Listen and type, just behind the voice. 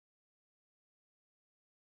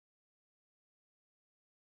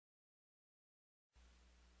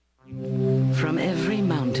From every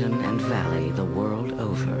mountain and valley the world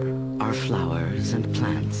over are flowers and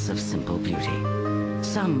plants of simple beauty.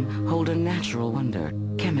 Some hold a natural wonder,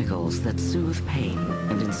 chemicals that soothe pain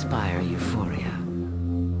and inspire euphoria.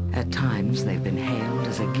 At times they've been hailed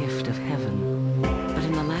as a gift of heaven, but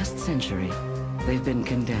in the last century they've been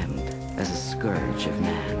condemned as a scourge of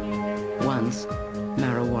man. Once,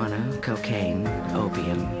 marijuana, cocaine,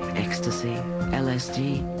 opium, ecstasy,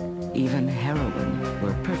 LSD, even heroin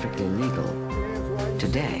were perfectly legal.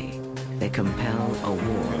 Today, they compel a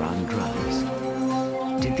war on drugs.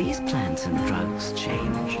 Did these plants and drugs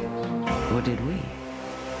change? Or did we?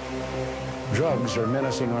 Drugs are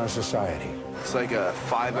menacing our society. It's like a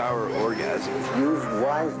 5-hour orgasm. Used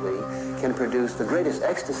wisely, can produce the greatest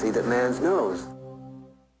ecstasy that man knows.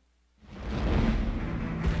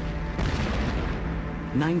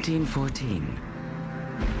 1914.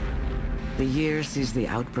 The year sees the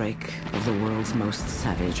outbreak of the world's most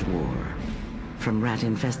savage war. From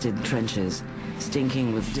rat-infested trenches,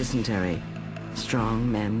 stinking with dysentery, strong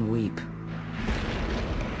men weep.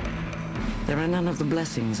 There are none of the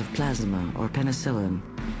blessings of plasma or penicillin,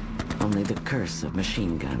 only the curse of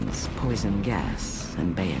machine guns, poison gas,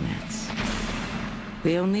 and bayonets.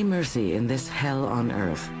 The only mercy in this hell on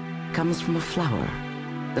earth comes from a flower,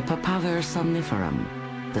 the Papaver somniferum,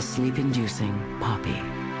 the sleep-inducing poppy.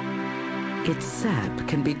 Its sap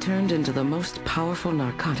can be turned into the most powerful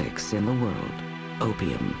narcotics in the world: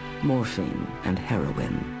 opium, morphine, and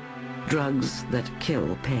heroin. Drugs that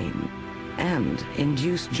kill pain and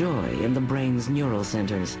induce joy in the brain's neural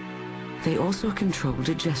centers. They also control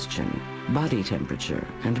digestion, body temperature,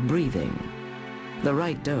 and breathing. The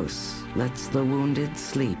right dose lets the wounded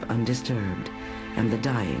sleep undisturbed and the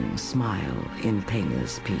dying smile in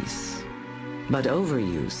painless peace. But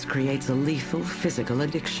overuse creates a lethal physical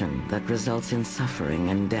addiction that results in suffering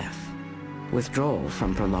and death. Withdrawal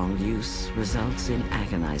from prolonged use results in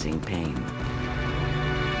agonizing pain.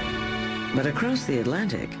 But across the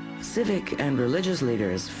Atlantic, civic and religious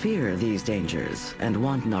leaders fear these dangers and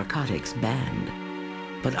want narcotics banned.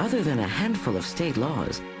 But other than a handful of state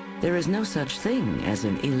laws, there is no such thing as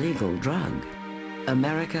an illegal drug.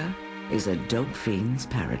 America is a dope fiend's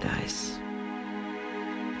paradise.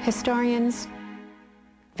 Historians,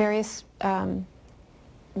 various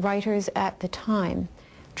writers at the time,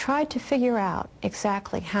 tried to figure out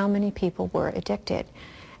exactly how many people were addicted.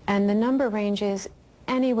 And the number ranges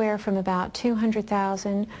anywhere from about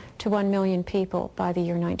 200,000 to 1 million people by the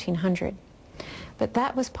year 1900. But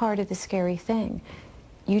that was part of the scary thing.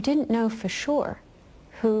 You didn't know for sure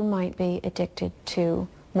who might be addicted to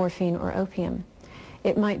morphine or opium.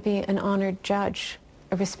 It might be an honored judge,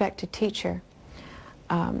 a respected teacher,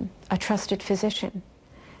 a trusted physician.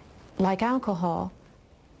 Like alcohol,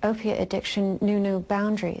 opiate addiction knew no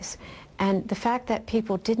boundaries. And the fact that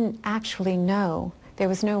people didn't actually know, there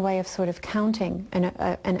was no way of sort of counting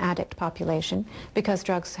an addict population because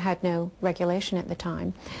drugs had no regulation at the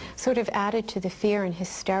time, sort of added to the fear and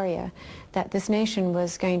hysteria that this nation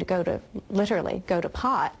was going to go to, literally, go to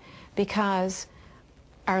pot because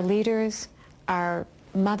our leaders, our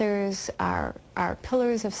mothers, our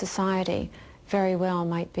pillars of society very well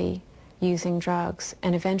might be using drugs,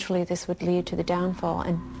 and eventually this would lead to the downfall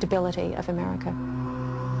and debility of America.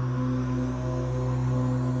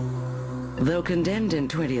 Though condemned in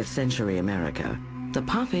 20th century America, the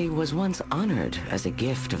poppy was once honored as a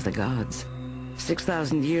gift of the gods.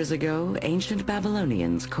 6,000 years ago, ancient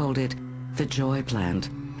Babylonians called it the joy plant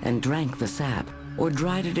and drank the sap or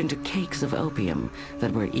dried it into cakes of opium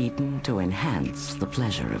that were eaten to enhance the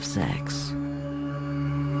pleasure of sex.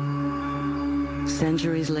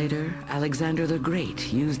 Centuries later, Alexander the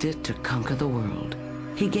Great used it to conquer the world.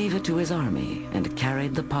 He gave it to his army and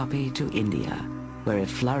carried the poppy to India, where it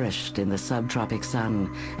flourished in the subtropic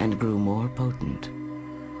sun and grew more potent.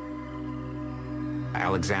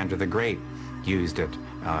 Alexander the Great used it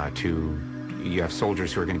you have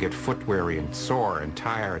soldiers who are going to get foot weary and sore and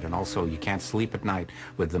tired, and also you can't sleep at night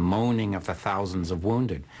with the moaning of the thousands of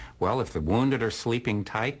wounded. Well, if the wounded are sleeping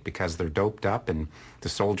tight because they're doped up and the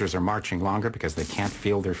soldiers are marching longer because they can't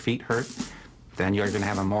feel their feet hurt, then you're going to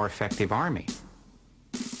have a more effective army.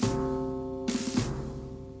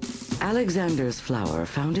 Alexander's flower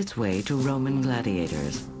found its way to Roman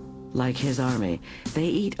gladiators. Like his army, they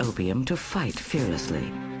eat opium to fight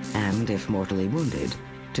fearlessly, and if mortally wounded,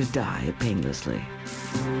 to die painlessly.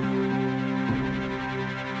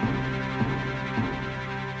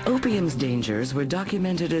 Opium's dangers were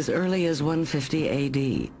documented as early as 150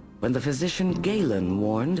 AD, when the physician Galen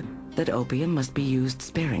warned that opium must be used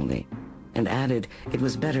sparingly, and added it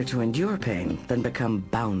was better to endure pain than become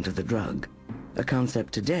bound to the drug, a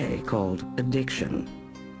concept today called addiction.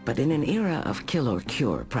 But in an era of kill or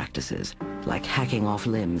cure practices, like hacking off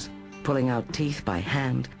limbs, pulling out teeth by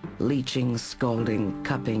hand, leeching, scalding,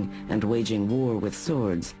 cupping, and waging war with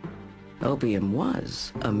swords, opium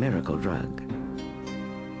was a miracle drug.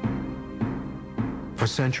 For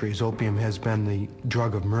centuries, opium has been the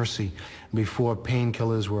drug of mercy. Before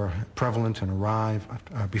painkillers were prevalent and arrived,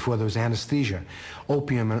 before there was anesthesia,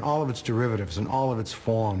 opium and all of its derivatives and all of its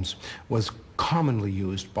forms was commonly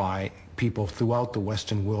used by people throughout the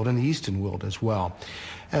Western world and the Eastern world as well,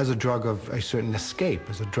 as a drug of a certain escape,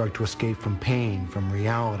 as a drug to escape from pain, from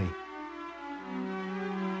reality.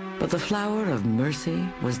 But the flower of mercy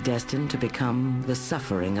was destined to become the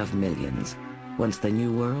suffering of millions, once the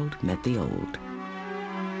New World met the Old.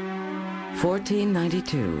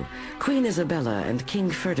 1492, Queen Isabella and King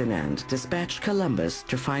Ferdinand dispatched Columbus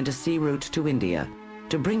to find a sea route to India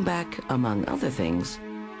to bring back, among other things,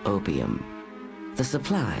 opium. The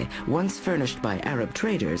supply, once furnished by Arab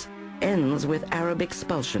traders, ends with Arab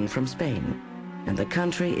expulsion from Spain, and the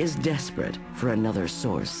country is desperate for another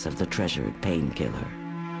source of the treasured painkiller.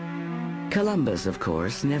 Columbus, of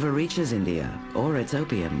course, never reaches India or its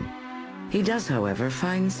opium. He does, however,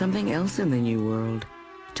 find something else in the New World: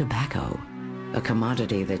 tobacco, a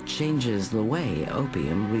commodity that changes the way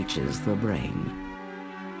opium reaches the brain.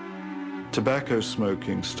 Tobacco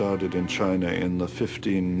smoking started in China in the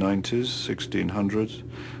 1590s, 1600s,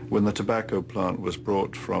 when the tobacco plant was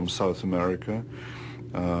brought from South America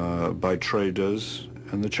by traders,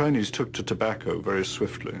 and the Chinese took to tobacco very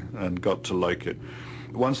swiftly and got to like it.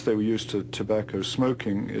 Once they were used to tobacco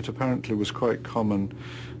smoking, it apparently was quite common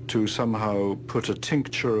to somehow put a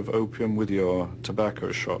tincture of opium with your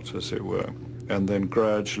tobacco shot, as it were. And then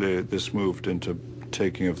gradually this moved into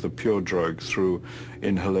taking of the pure drug through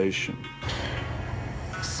inhalation.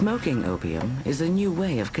 Smoking opium is a new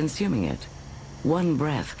way of consuming it. One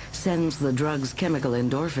breath sends the drug's chemical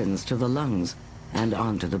endorphins to the lungs and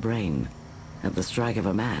onto the brain. At the strike of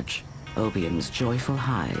a match, opium's joyful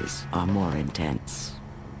highs are more intense.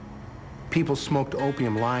 People smoked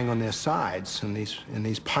opium lying on their sides in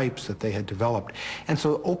these pipes that they had developed. And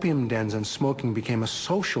so opium dens and smoking became a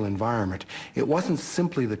social environment. It wasn't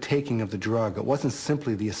simply the taking of the drug. It wasn't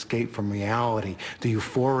simply the escape from reality, the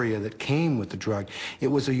euphoria that came with the drug. It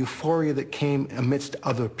was a euphoria that came amidst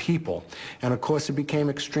other people. And of course, it became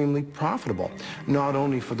extremely profitable, not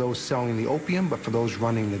only for those selling the opium, but for those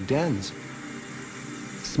running the dens.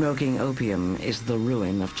 Smoking opium is the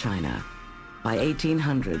ruin of China. By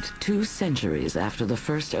 1800, 2 centuries after the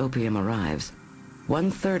first opium arrives,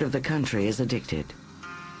 1/3 of the country is addicted.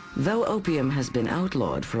 Though opium has been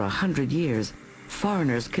outlawed for 100 years,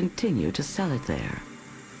 foreigners continue to sell it there.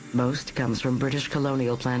 Most comes from British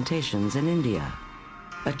colonial plantations in India.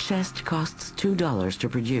 A chest costs $2 to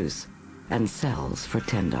produce and sells for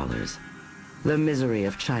 $10. The misery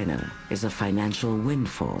of China is a financial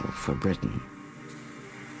windfall for Britain.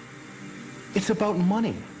 It's about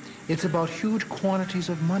money. It's about huge quantities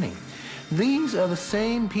of money. These are the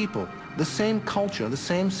same people, the same culture, the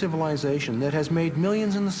same civilization that has made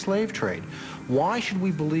millions in the slave trade. Why should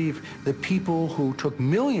we believe that people who took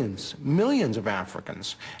millions of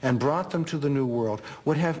Africans and brought them to the New World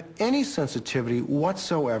would have any sensitivity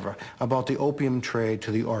whatsoever about the opium trade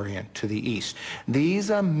to the Orient, to the East?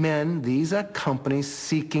 These are men, these are companies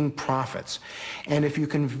seeking profits. And if you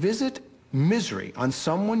can visit misery on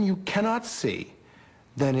someone you cannot see,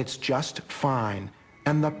 then it's just fine.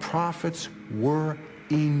 And the profits were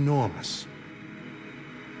enormous.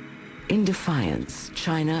 In defiance,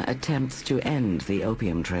 China attempts to end the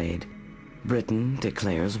opium trade. Britain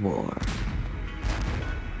declares war.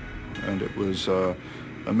 And it was a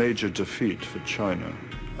major defeat for China,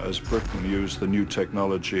 as Britain used the new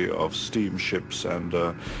technology of steamships and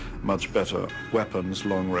much better weapons,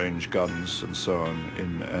 long-range guns and so on,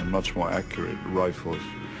 and much more accurate rifles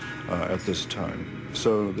at this time.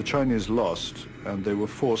 So the Chinese lost, and they were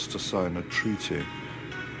forced to sign a treaty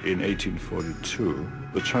in 1842.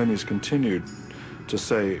 The Chinese continued to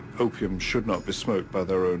say opium should not be smoked by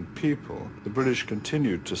their own people. The British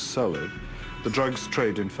continued to sell it. The drugs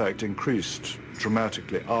trade, in fact, increased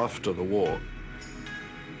dramatically after the war.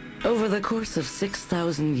 Over the course of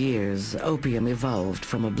 6,000 years, opium evolved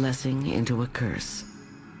from a blessing into a curse.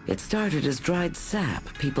 It started as dried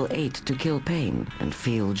sap people ate to kill pain and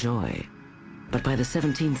feel joy. But by the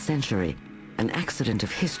 17th century, an accident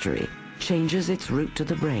of history changes its route to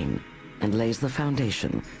the brain and lays the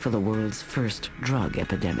foundation for the world's first drug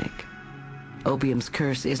epidemic. Opium's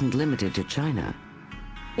curse isn't limited to China.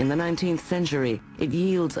 In the 19th century, it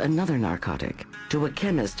yields another narcotic to a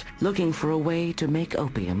chemist looking for a way to make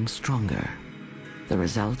opium stronger. The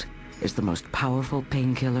result is the most powerful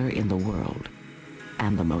painkiller in the world.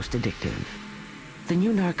 and the most addictive. The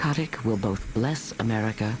new narcotic will both bless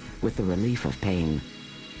America with the relief of pain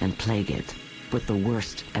and plague it with the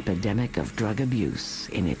worst epidemic of drug abuse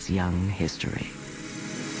in its young history.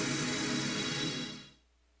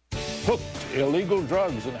 Hooked, illegal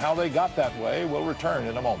drugs and how they got that way will return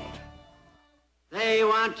in a moment. They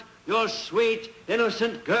want your sweet,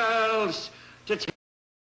 innocent girls to